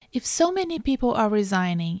If so many people are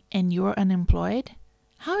resigning and you're unemployed,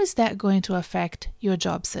 how is that going to affect your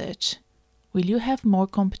job search? Will you have more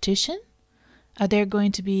competition? Are there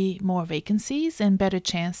going to be more vacancies and better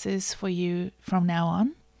chances for you from now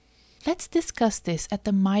on? Let's discuss this at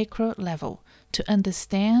the micro level to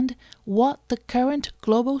understand what the current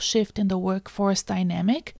global shift in the workforce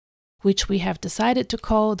dynamic, which we have decided to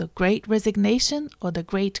call the Great Resignation or the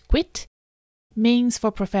Great Quit, means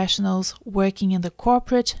for professionals working in the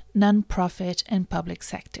corporate, non-profit, and public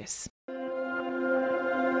sectors.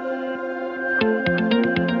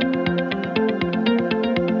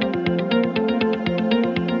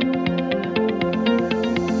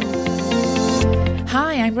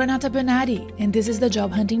 Hi, I'm Renata Bernardi, and this is the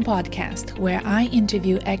Job Hunting Podcast, where I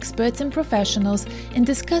interview experts and professionals and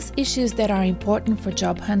discuss issues that are important for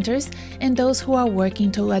job hunters and those who are working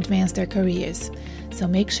to advance their careers. So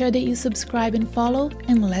make sure that you subscribe and follow,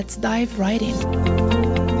 and let's dive right in.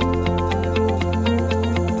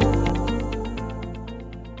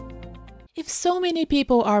 If so many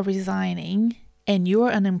people are resigning and you're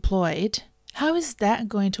unemployed, how is that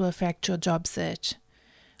going to affect your job search?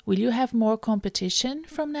 Will you have more competition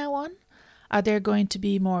from now on? Are there going to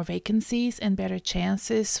be more vacancies and better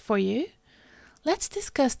chances for you? Let's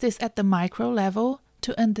discuss this at the micro level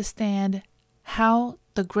to understand how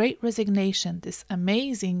the Great Resignation, this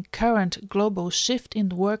amazing current global shift in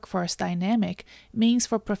the workforce dynamic, means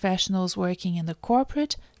for professionals working in the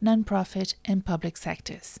corporate, nonprofit, and public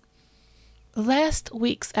sectors. Last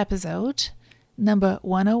week's episode, number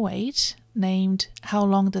 108, named How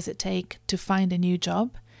Long Does It Take to Find a New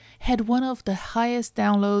Job, had one of the highest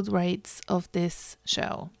download rates of this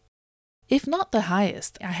show. If not the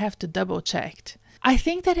highest, I have to double check. I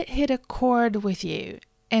think that it hit a chord with you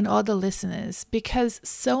and other listeners because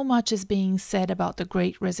so much is being said about the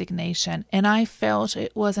Great Resignation, and I felt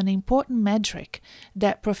it was an important metric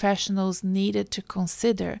that professionals needed to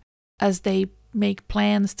consider as they make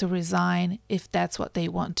plans to resign if that's what they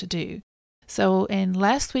want to do. So in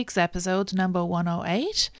last week's episode, number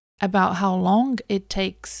 108, about how long it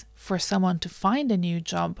takes for someone to find a new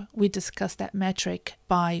job, we discussed that metric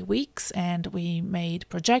by weeks, and we made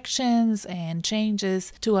projections and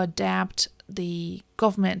changes to adapt the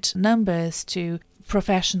government numbers to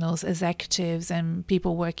professionals, executives, and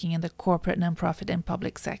people working in the corporate, nonprofit, and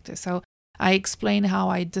public sector. So I explained how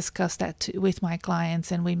I discussed that with my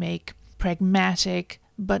clients, and we make pragmatic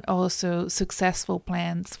but also successful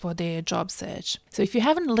plans for their job search. So if you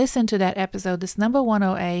haven't listened to that episode, it's number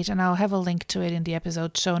 108, and I'll have a link to it in the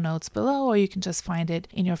episode show notes below, or you can just find it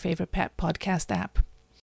in your favorite podcast app.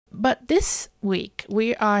 But this week,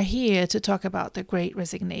 we are here to talk about the Great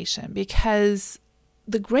Resignation because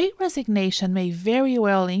the Great Resignation may very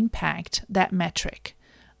well impact that metric,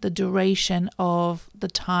 the duration of the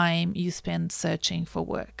time you spend searching for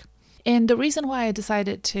work. And the reason why I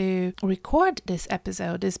decided to record this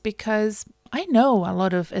episode is because I know a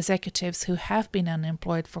lot of executives who have been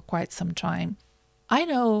unemployed for quite some time. I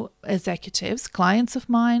know executives, clients of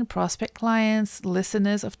mine, prospect clients,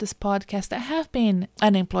 listeners of this podcast that have been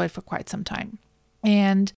unemployed for quite some time.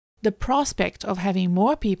 And the prospect of having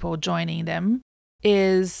more people joining them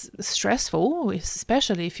is stressful,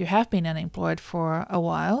 especially if you have been unemployed for a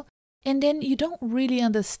while. And then you don't really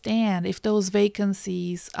understand if those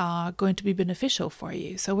vacancies are going to be beneficial for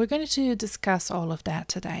you. So we're going to discuss all of that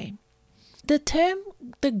today. The term,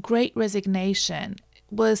 the Great Resignation,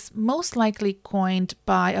 was most likely coined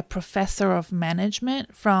by a professor of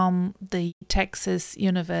management from the Texas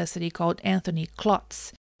University called Anthony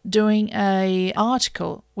Klotz during an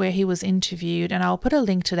article where he was interviewed, and I'll put a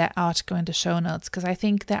link to that article in the show notes because I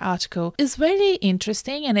think that article is really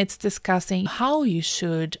interesting, and it's discussing how you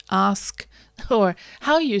should ask or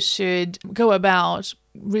how you should go about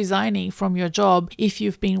resigning from your job if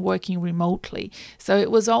you've been working remotely. So it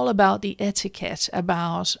was all about the etiquette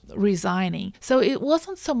about resigning. So it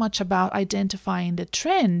wasn't so much about identifying the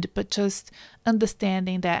trend, but just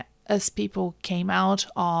understanding that as people came out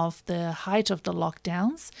of the height of the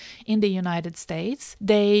lockdowns in the United States,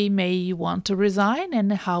 they may want to resign,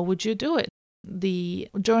 and how would you do it? The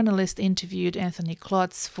journalist interviewed Anthony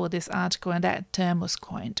Klotz for this article, and that term was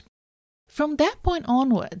coined. From that point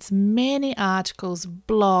onwards, many articles,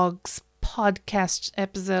 blogs, podcast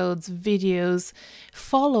episodes, videos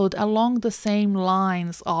followed along the same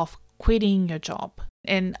lines of quitting your job.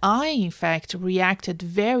 And I, in fact, reacted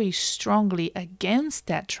very strongly against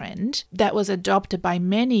that trend that was adopted by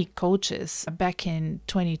many coaches back in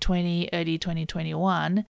 2020, early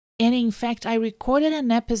 2021. And in fact, I recorded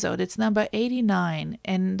an episode, it's number 89,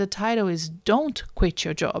 and the title is Don't Quit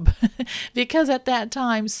Your Job. Because at that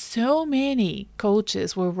time, so many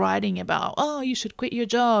coaches were writing about, oh, you should quit your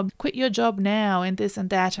job now, and this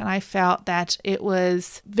and that. And I felt that it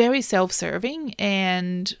was very self-serving,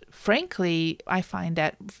 and frankly, I find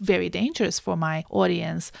that very dangerous for my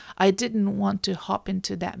audience. I didn't want to hop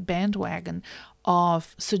into that bandwagon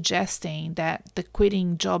of suggesting that the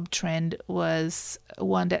quitting job trend was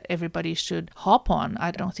one that everybody should hop on. I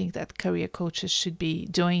don't think that career coaches should be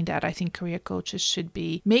doing that. I think career coaches should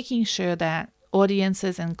be making sure that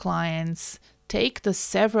audiences and clients take the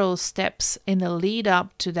several steps in the lead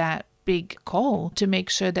up to that big call to make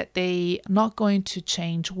sure that they are not going to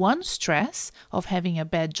change one stress of having a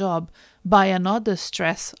bad job by another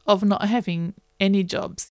stress of not having any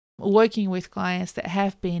jobs. Working with clients that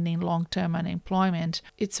have been in long-term unemployment,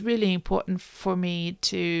 it's really important for me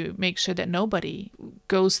to make sure that nobody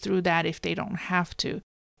goes through that if they don't have to.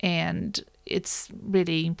 And it's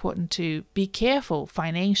really important to be careful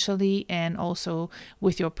financially and also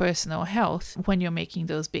with your personal health when you're making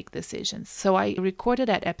those big decisions. So I recorded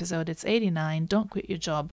that episode, it's 89, Don't Quit Your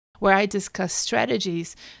Job, where I discuss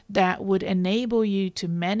strategies that would enable you to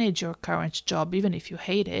manage your current job, even if you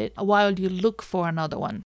hate it, while you look for another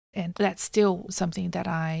one. And that's still something that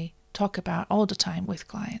I talk about all the time with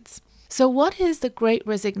clients. So what is the Great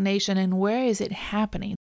Resignation and where is it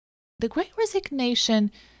happening? The Great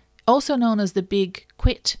Resignation, also known as the Big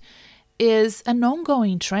Quit, is an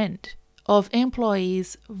ongoing trend of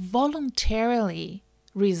employees voluntarily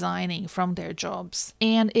resigning from their jobs.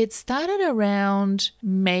 And it started around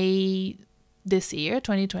May this year,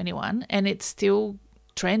 2021, and it's still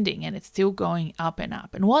trending and it's still going up and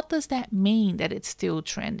up. And what does that mean that it's still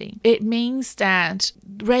trending? It means that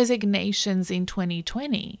resignations in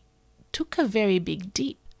 2020 took a very big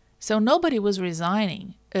dip. So nobody was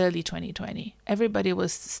resigning early 2020. Everybody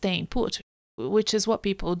was staying put, which is what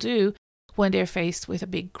people do when they're faced with a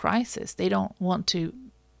big crisis. They don't want to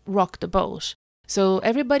rock the boat. So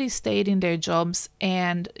everybody stayed in their jobs.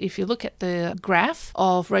 And if you look at the graph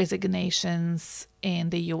of resignations in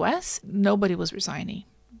the US, nobody was resigning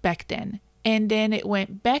back then. And then it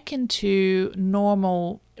went back into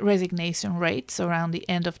normal resignation rates around the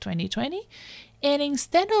end of 2020. And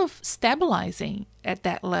instead of stabilizing at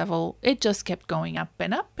that level, it just kept going up,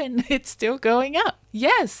 and it's still going up.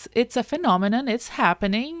 Yes, it's a phenomenon. It's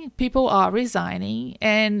happening. People are resigning,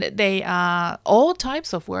 and they are all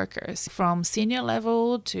types of workers, from senior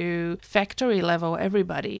level to factory level,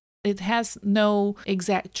 everybody. It has no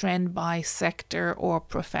exact trend by sector or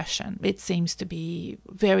profession. It seems to be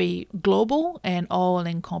very global and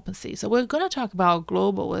all-encompassing. So we're going to talk about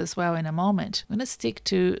global as well in a moment. I'm going to stick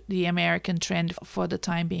to the American trend for the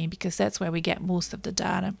time being because that's where we get most of the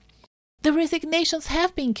data. The resignations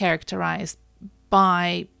have been characterized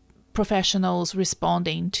by professionals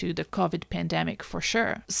responding to the COVID pandemic for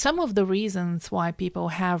sure. Some of the reasons why people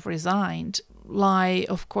have resigned lie,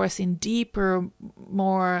 of course, in deeper,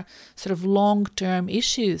 more sort of long-term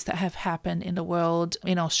issues that have happened in the world,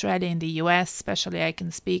 in Australia, in the US, especially. I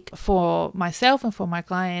can speak for myself and for my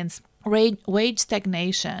clients. Wage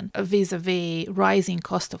stagnation vis-a-vis rising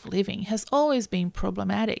cost of living has always been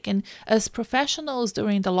problematic. And as professionals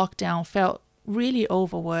during the lockdown felt really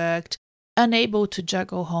overworked, unable to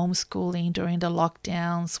juggle homeschooling during the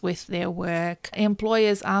lockdowns with their work,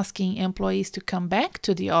 employers asking employees to come back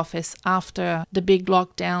to the office after the big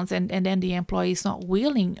lockdowns, and then the employees not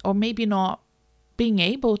willing or maybe not being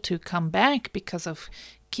able to come back because of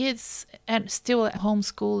kids and still at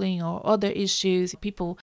homeschooling or other issues,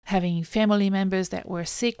 people having family members that were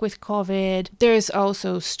sick with COVID. There's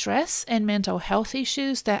also stress and mental health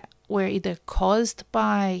issues that were either caused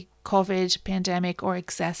by COVID pandemic or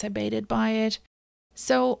exacerbated by it.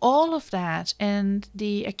 So all of that and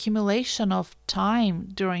the accumulation of time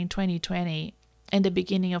during 2020 and the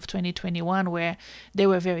beginning of 2021, where there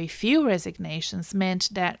were very few resignations, meant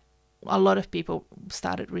that a lot of people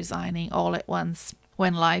started resigning all at once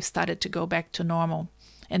when life started to go back to normal.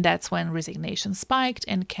 And that's when resignation spiked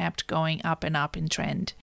and kept going up and up in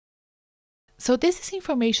trend. So this is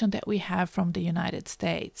information that we have from the United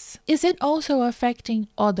States. Is it also affecting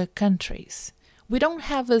other countries? We don't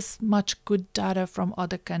have as much good data from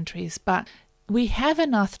other countries, but we have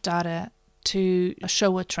enough data to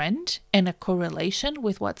show a trend and a correlation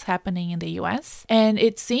with what's happening in the US. And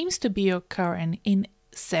it seems to be occurring in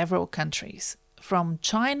several countries. From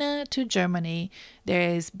China to Germany, there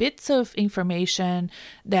is bits of information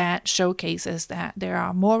that showcases that there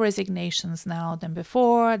are more resignations now than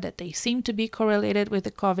before, that they seem to be correlated with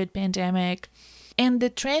the COVID pandemic. And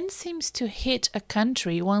the trend seems to hit a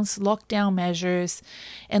country once lockdown measures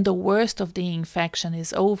and the worst of the infection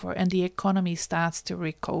is over and the economy starts to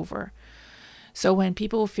recover. So when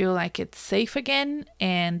people feel like it's safe again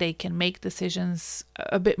and they can make decisions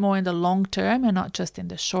a bit more in the long term and not just in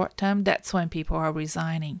the short term, that's when people are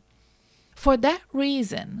resigning. For that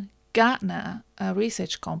reason, Gartner, a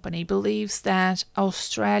research company, believes that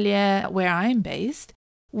Australia, where I'm based,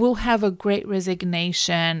 will have a great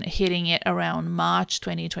resignation hitting it around March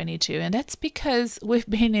 2022. And that's because we've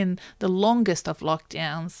been in the longest of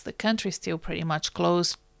lockdowns. The country's still pretty much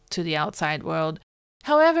closed to the outside world.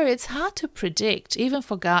 However, it's hard to predict, even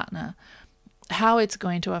for Gartner, how it's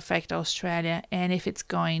going to affect Australia and if it's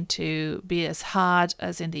going to be as hard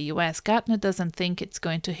as in the US. Gartner doesn't think it's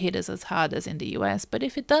going to hit us as hard as in the US, but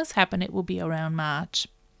if it does happen, it will be around March.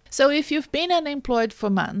 So if you've been unemployed for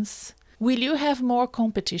months, will you have more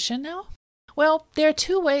competition now? Well, there are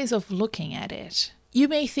two ways of looking at it. You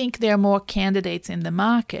may think there are more candidates in the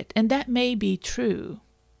market, and that may be true.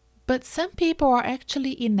 But some people are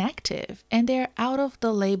actually inactive and they're out of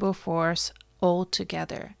the labor force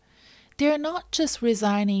altogether. They're not just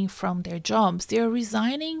resigning from their jobs, they're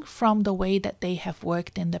resigning from the way that they have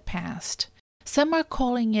worked in the past. Some are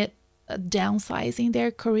calling it downsizing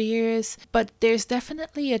their careers, but there's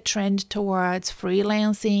definitely a trend towards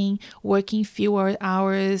freelancing, working fewer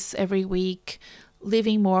hours every week,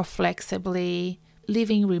 living more flexibly,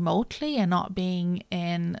 living remotely and not being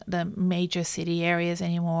in the major city areas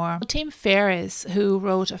anymore. Tim Ferriss, who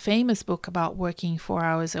wrote a famous book about working 4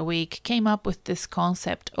 hours a week, came up with this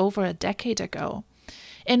concept over a decade ago.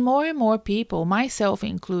 And more people, myself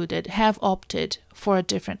included, have opted for a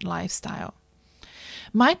different lifestyle.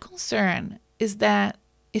 My concern is that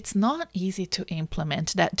it's not easy to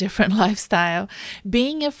implement that different lifestyle.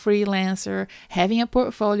 Being a freelancer, having a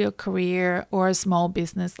portfolio career or a small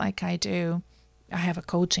business like I do, I have a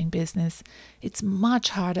coaching business, it's much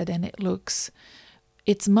harder than it looks.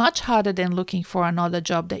 It's much harder than looking for another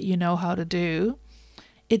job that you know how to do.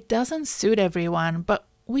 It doesn't suit everyone, but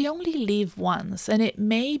we only live once, and it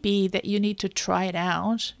may be that you need to try it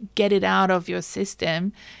out, get it out of your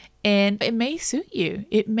system, and it may suit you.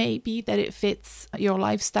 It may be that it fits your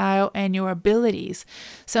lifestyle and your abilities.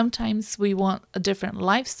 Sometimes we want a different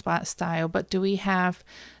lifestyle, but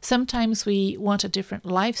sometimes we want a different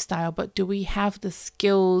lifestyle, but do we have the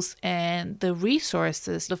skills and the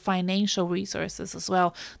resources, the financial resources as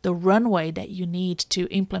well, the runway that you need to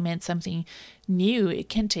implement something new? It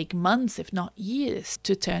can take months, if not years,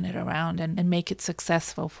 to turn it around and make it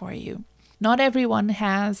successful for you. Not everyone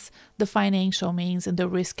has the financial means and the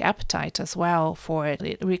risk appetite as well for it.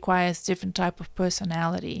 It requires different type of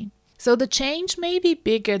personality. So the change may be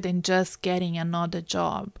bigger than just getting another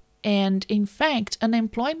job. And in fact,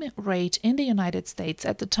 unemployment rate in the United States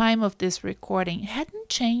at the time of this recording hadn't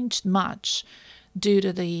changed much due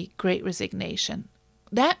to the Great Resignation.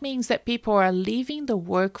 That means that people are leaving the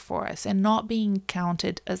workforce and not being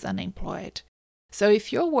counted as unemployed. So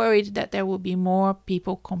if you're worried that there will be more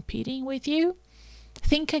people competing with you,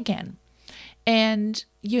 think again. And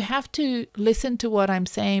you have to listen to what I'm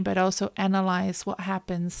saying, but also analyze what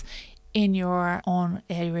happens in your own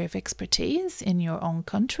area of expertise, in your own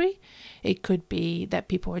country. It could be that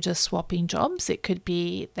people are just swapping jobs. It could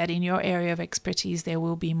be that in your area of expertise, there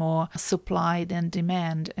will be more supply than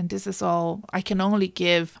demand. And this is all, I can only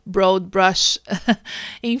give broad brush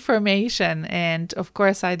information. And of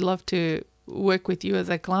course, I'd love to work with you as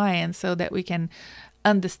a client so that we can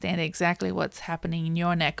understand exactly what's happening in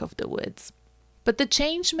your neck of the woods. But the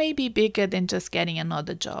change may be bigger than just getting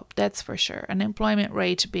another job, that's for sure. Unemployment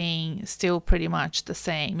rate being still pretty much the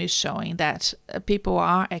same is showing that people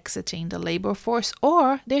are exiting the labor force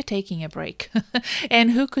or they're taking a break. And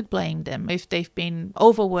who could blame them if they've been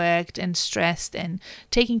overworked and stressed and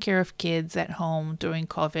taking care of kids at home during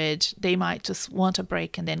COVID? They might just want a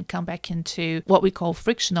break and then come back into what we call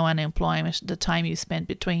frictional unemployment, the time you spend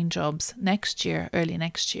between jobs early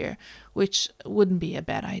next year, which wouldn't be a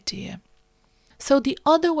bad idea. So the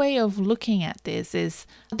other way of looking at this is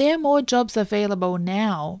there are more jobs available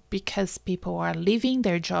now because people are leaving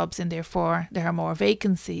their jobs and therefore there are more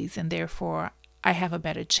vacancies and therefore I have a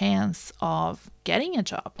better chance of getting a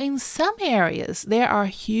job. In some areas, there are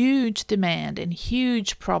huge demand and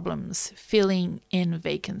huge problems filling in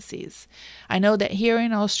vacancies. I know that here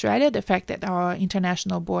in Australia, the fact that our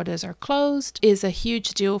international borders are closed is a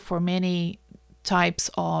huge deal for many types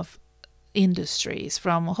of industries,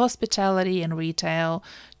 from hospitality and retail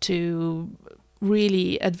to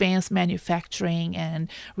really advanced manufacturing and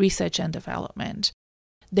research and development.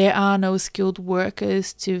 There are no skilled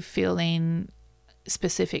workers to fill in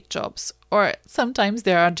specific jobs, or sometimes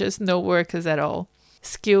there are just no workers at all,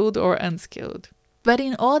 skilled or unskilled. But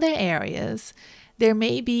in other areas, there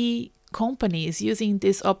may be companies using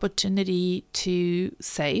this opportunity to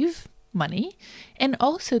save money and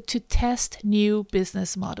also to test new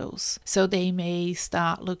business models. So they may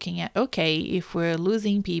start looking at, okay, if we're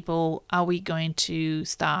losing people, are we going to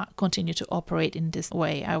continue to operate in this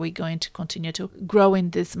way? Are we going to continue to grow in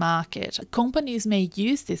this market? Companies may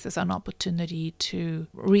use this as an opportunity to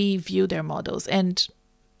review their models, and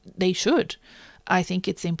they should. I think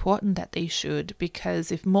it's important that they should,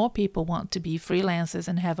 because if more people want to be freelancers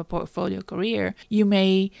and have a portfolio career, you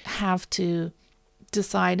may have to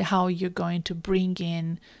decide how you're going to bring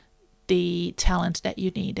in the talent that you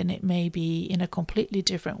need, and it may be in a completely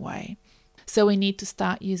different way. So we need to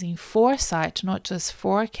start using foresight, not just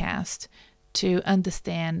forecast, to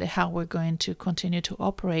understand how we're going to continue to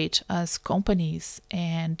operate as companies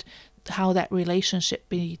and how that relationship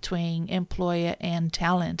between employer and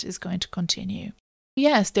talent is going to continue.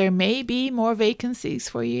 Yes, there may be more vacancies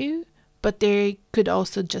for you, but they could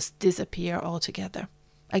also just disappear altogether.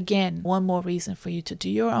 Again, one more reason for you to do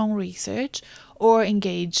your own research or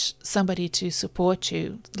engage somebody to support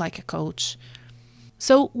you, like a coach.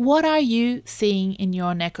 So what are you seeing in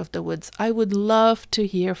your neck of the woods? I would love to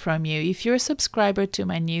hear from you. If you're a subscriber to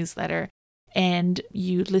my newsletter and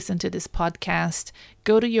you listen to this podcast,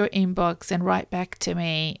 go to your inbox and write back to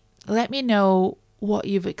me. Let me know what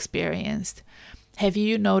you've experienced. Have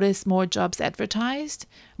you noticed more jobs advertised,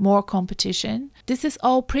 more competition? This is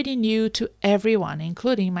all pretty new to everyone,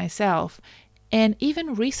 including myself. And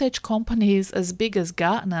even research companies as big as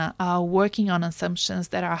Gartner are working on assumptions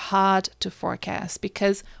that are hard to forecast,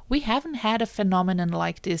 because we haven't had a phenomenon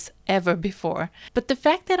like this ever before. But the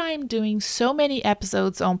fact that I'm doing so many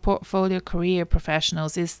episodes on portfolio career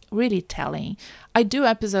professionals is really telling. I do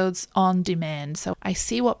episodes on demand, so I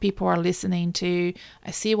see what people are listening to,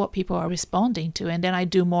 I see what people are responding to, and then I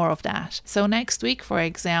do more of that. So next week, for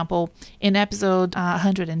example, in episode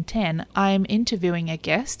 110, I'm interviewing a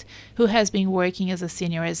guest who has been working as a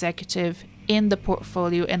senior executive in the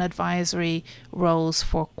portfolio and advisory roles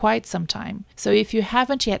for quite some time. So if you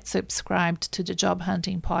haven't yet subscribed to the Job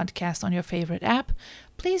Hunting Podcast on your favorite app,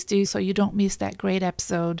 please do so you don't miss that great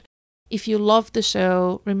episode. If you love the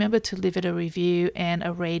show, remember to leave it a review and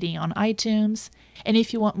a rating on iTunes. And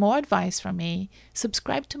if you want more advice from me,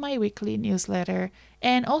 subscribe to my weekly newsletter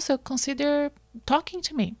and also consider talking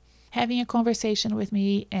to me, having a conversation with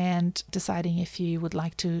me, and deciding if you would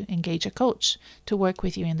like to engage a coach to work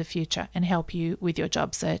with you in the future and help you with your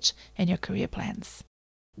job search and your career plans.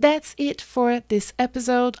 That's it for this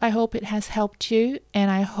episode. I hope it has helped you, and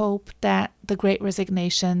I hope that the Great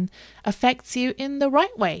Resignation affects you in the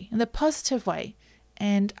right way, in the positive way.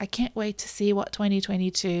 And I can't wait to see what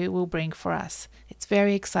 2022 will bring for us. It's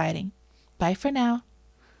very exciting. Bye for now.